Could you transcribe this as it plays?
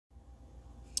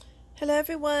Hello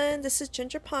everyone, this is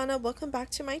Ginger Pana. Welcome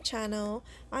back to my channel.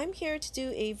 I'm here to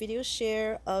do a video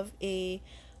share of a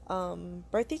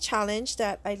birthday challenge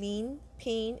that Ilene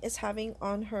Payne is having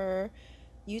on her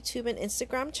YouTube and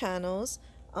Instagram channels.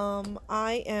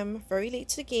 I am very late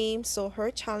to the game, so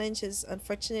her challenge is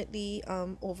unfortunately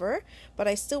over, but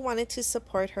I still wanted to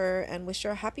support her and wish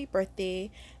her a happy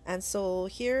birthday. And so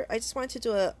here I just wanted to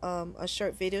do a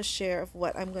short video share of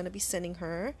what I'm going to be sending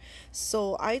her.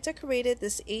 So I decorated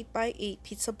this 8x8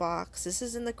 pizza box. This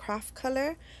is in the craft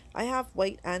color. I have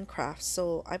white and craft,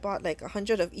 so I bought like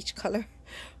 100 of each color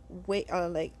way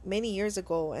like many years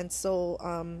ago, and so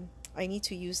I need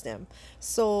to use them.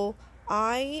 So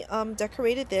I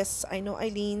decorated this. I know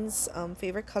Eileen's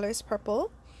favorite color is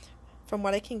purple from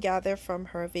what I can gather from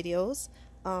her videos.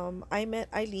 I met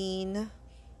Eileen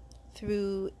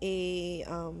through a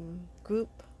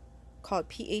group called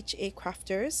PHA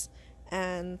Crafters,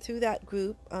 and through that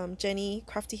group Jenny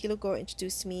Crafty Hilo Girl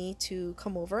introduced me to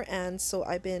come over, and so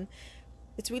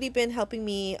it's really been helping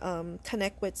me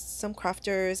connect with some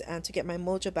crafters and to get my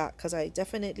mojo back, because I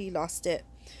definitely lost it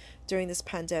during this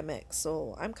pandemic.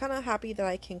 So I'm kind of happy that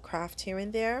I can craft here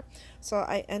and there. So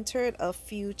I entered a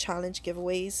few challenge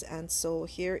giveaways, and so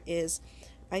here is,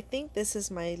 I think this is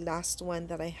my last one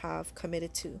that I have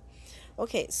committed to.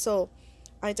 Okay, so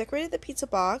I decorated the pizza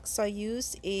box. So I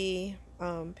used a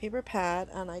paper pad,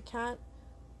 and I can't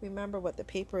remember what the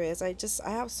paper is. I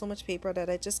have so much paper that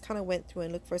I just kind of went through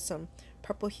and looked for some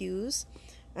purple hues,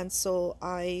 and so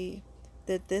I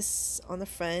did this on the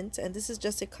front, and this is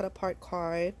just a cut apart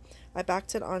card. I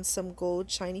backed it on some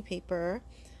gold shiny paper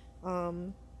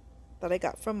that I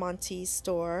got from Monty's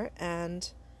store,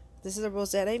 and this is a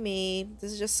rosette I made.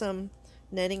 This is just some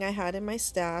netting I had in my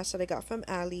stash that I got from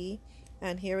Ali,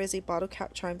 and here is a bottle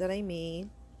cap charm that I made,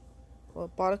 or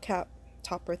bottle cap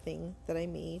topper thing that I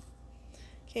made.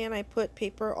 Okay, and I put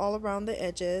paper all around the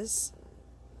edges.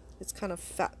 It's kind of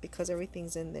fat because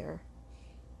everything's in there.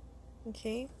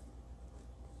 Okay,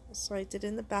 so I did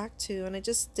in the back too, and I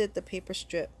just did the paper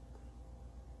strip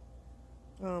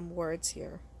words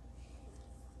here,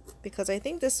 because I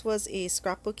think this was a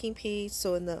scrapbooking page.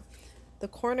 So in the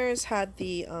corners had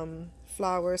the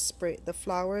flowers spray, the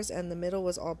flowers, and the middle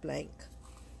was all blank.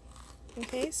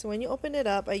 Okay, so when you open it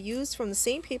up, I used from the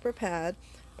same paper pad,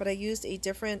 but I used a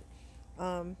different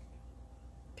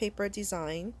paper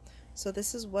design. So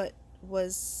this is what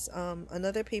was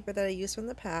another paper that I used from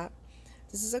the pack.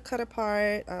 This is a cut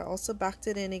apart. I also backed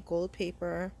it in a gold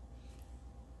paper.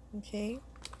 Okay,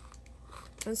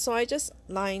 and so I just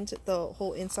lined the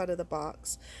whole inside of the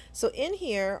box. So in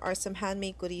here are some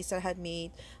handmade goodies that I had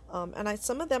made, and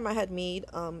some of them I had made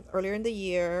earlier in the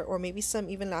year, or maybe some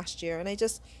even last year, and I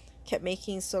just kept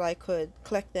making so I could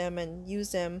collect them and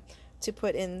use them to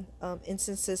put in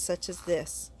instances such as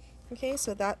this. Okay,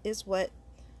 so that is what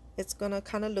it's gonna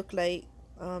kind of look like.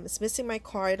 It's missing my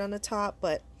card on the top,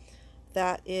 but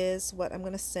that is what I'm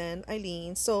gonna send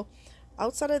Eileen. So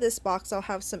outside of this box, I'll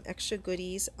have some extra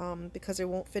goodies because they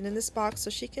won't fit in this box, so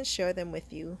she can share them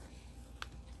with you.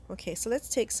 Okay, so let's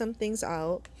take some things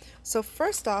out. So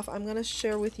first off, I'm gonna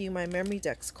share with you my memory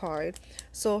decks card.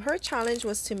 So her challenge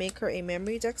was to make her a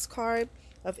memory decks card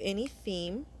of any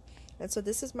theme, and so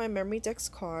this is my memory decks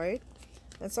card.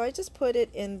 And so I just put it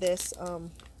in this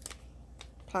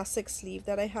plastic sleeve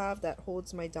that I have that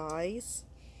holds my dies.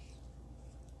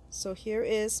 So here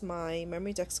is my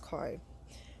memory decks card,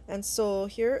 and so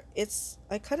here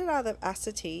I cut it out of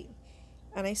acetate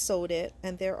and I sewed it,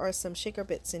 and there are some shaker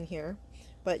bits in here,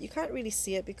 but you can't really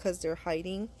see it because they're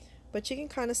hiding, but you can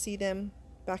kind of see them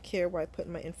back here where I put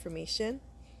my information.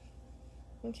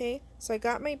 Okay, so I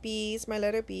got my B's, my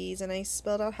letter B's, and I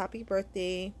spelled out happy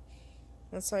birthday,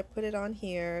 and so I put it on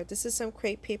here. This is some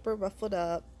crepe paper ruffled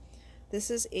up.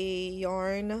 This is a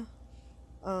yarn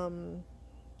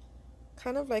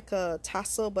kind of like a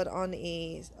tassel, but on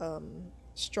a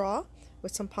straw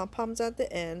with some pom-poms at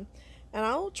the end. And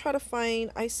I'll try to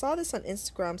find, I saw this on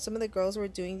Instagram, some of the girls were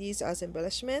doing these as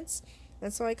embellishments,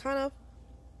 and so I kind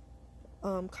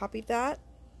of copied that.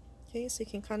 Okay, so you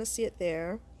can kind of see it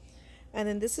there. And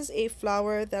then this is a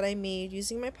flower that I made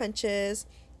using my punches,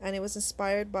 and it was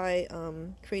inspired by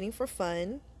creating for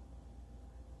fun.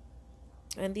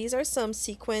 And these are some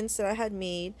sequins that I had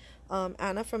made.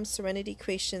 Anna from Serenity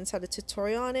Creations had a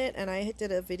tutorial on it, and I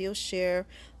did a video share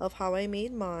of how I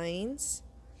made mines.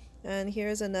 And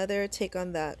here's another take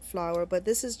on that flower, but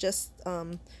this is just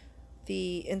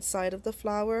the inside of the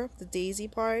flower, the daisy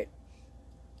part.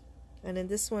 And then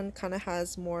this one kind of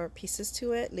has more pieces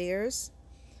to it, layers.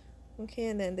 Okay,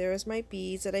 and then there's my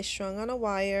beads that I strung on a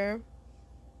wire.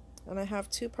 And I have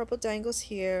two purple dangles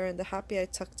here, and the happy I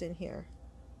tucked in here.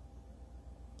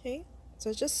 Okay,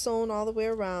 so it's just sewn all the way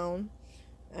around,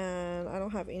 and I don't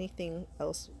have anything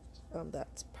else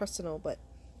that's personal, but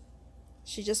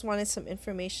she just wanted some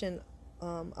information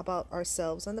about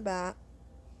ourselves on the back.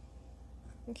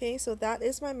 Okay, so that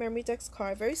is my memory dex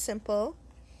card. Very simple,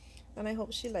 and I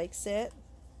hope she likes it.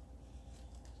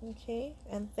 Okay,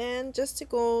 and then just to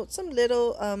go some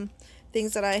little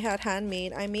things that I had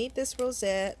handmade. I made this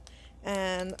rosette,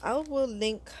 and I will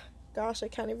link, gosh, I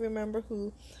can't even remember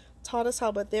who taught us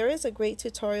how, but there is a great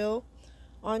tutorial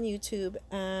on YouTube,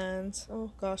 and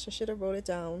oh gosh, I should have wrote it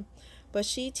down. But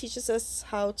she teaches us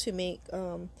how to make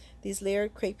these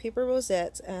layered crepe paper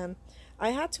rosettes, and I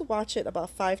had to watch it about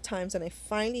 5 times, and I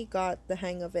finally got the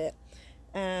hang of it.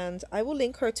 And I will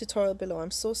link her tutorial below.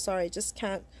 I'm so sorry, I just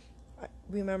can't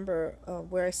remember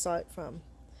where I saw it from.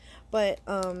 But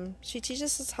she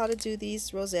teaches us how to do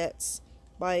these rosettes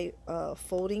by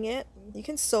folding it. You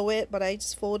can sew it, but I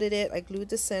just folded it. I glued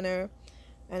the center,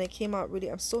 and it came out really,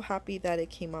 I'm so happy that it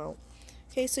came out.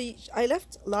 Okay, so I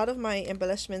left a lot of my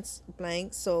embellishments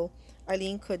blank so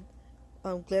Ilene could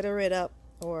glitter it up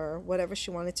or whatever she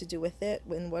wanted to do with it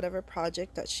in whatever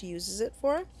project that she uses it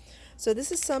for. So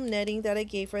this is some netting that I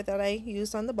gave her that I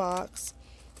used on the box,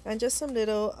 and just some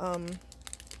little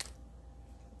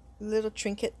little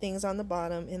trinket things on the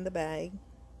bottom in the bag.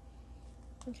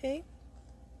 Okay,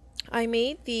 I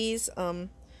made these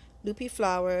loopy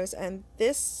flowers, and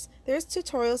there's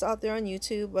tutorials out there on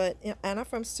YouTube, but Anna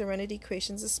from Serenity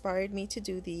Creations inspired me to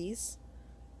do these.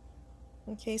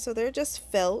 Okay, so they're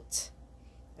just felt,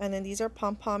 and then these are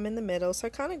pom-pom in the middle. So I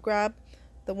kind of grabbed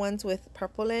the ones with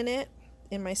purple in it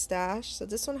in my stash. So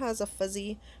this one has a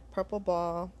fuzzy purple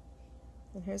ball,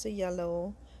 and here's a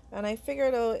yellow, and I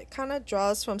figured it kind of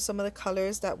draws from some of the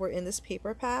colors that were in this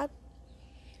paper pad.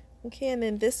 Okay, and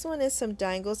then this one is some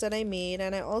dangles that I made,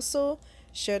 and I also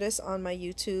shared this on my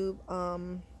YouTube.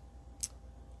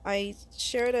 I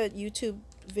shared a YouTube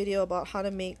video about how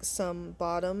to make some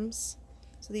bottoms.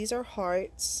 So these are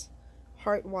hearts,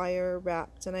 heart wire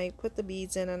wrapped, and I put the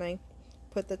beads in, and I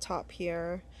put the top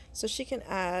here so she can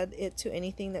add it to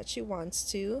anything that she wants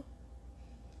to.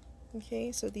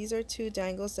 Okay, so these are 2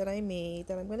 dangles that I made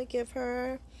that I'm going to give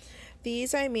her.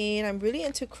 These I made, I'm really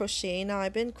into crochet now.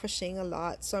 I've been crocheting a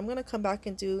lot, so I'm going to come back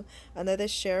and do another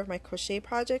share of my crochet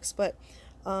projects. But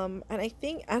and I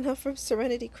think Anna from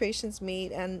Serenity Creations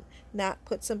made, and Nat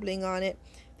put some bling on it.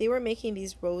 They were making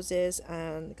these roses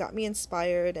and got me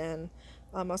inspired, and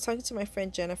I was talking to my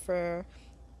friend Jennifer,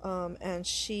 and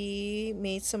she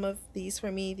made some of these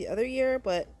for me the other year,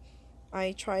 but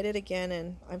I tried it again,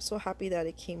 and I'm so happy that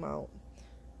it came out.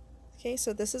 Okay,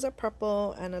 so this is a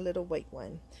purple and a little white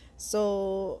one.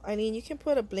 So Ilene, you can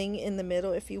put a bling in the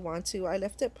middle if you want to. I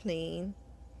left it plain.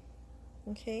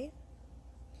 Okay,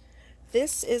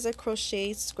 this is a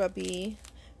crochet scrubby.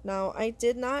 Now I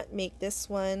did not make this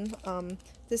one.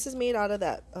 This is made out of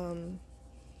that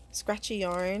scratchy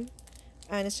yarn,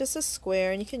 and it's just a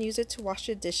square, and you can use it to wash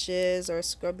your dishes or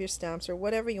scrub your stamps or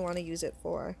whatever you want to use it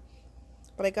for.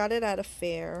 But I got it at a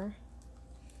fair.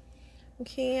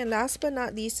 Okay, and last but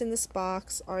not least in this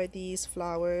box are these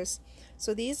flowers.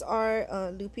 So these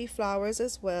are loopy flowers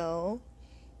as well,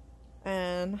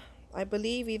 and I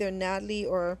believe either Natalie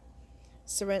or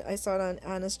I saw it on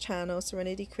Anna's channel,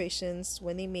 Serenity Creations,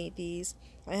 when they made these.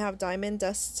 I have diamond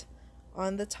dust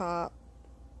on the top.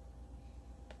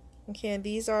 Okay, and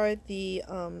these are the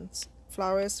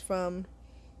flowers from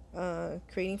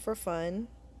Creating for Fun.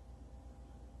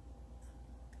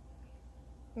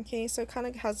 Okay, so it kind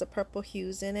of has the purple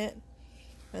hues in it,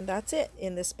 and that's it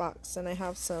in this box. And I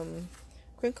have some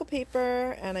crinkle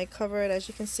paper, and I covered, as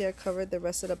you can see, I covered the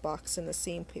rest of the box in the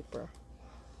same paper.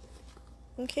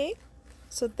 Okay,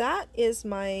 so that is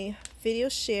my video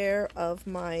share of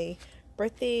my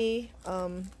birthday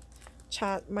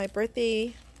my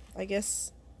birthday, I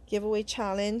guess, giveaway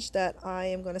challenge that I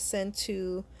am going to send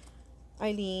to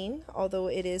Ilene, although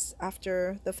it is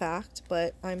after the fact.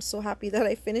 But I'm so happy that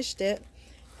I finished it,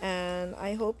 and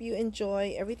I hope you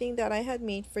enjoy everything that I had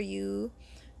made for you,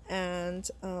 and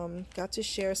got to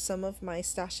share some of my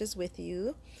stashes with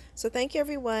you. So thank you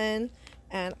everyone,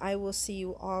 and I will see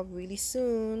you all really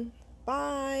soon.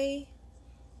 Bye.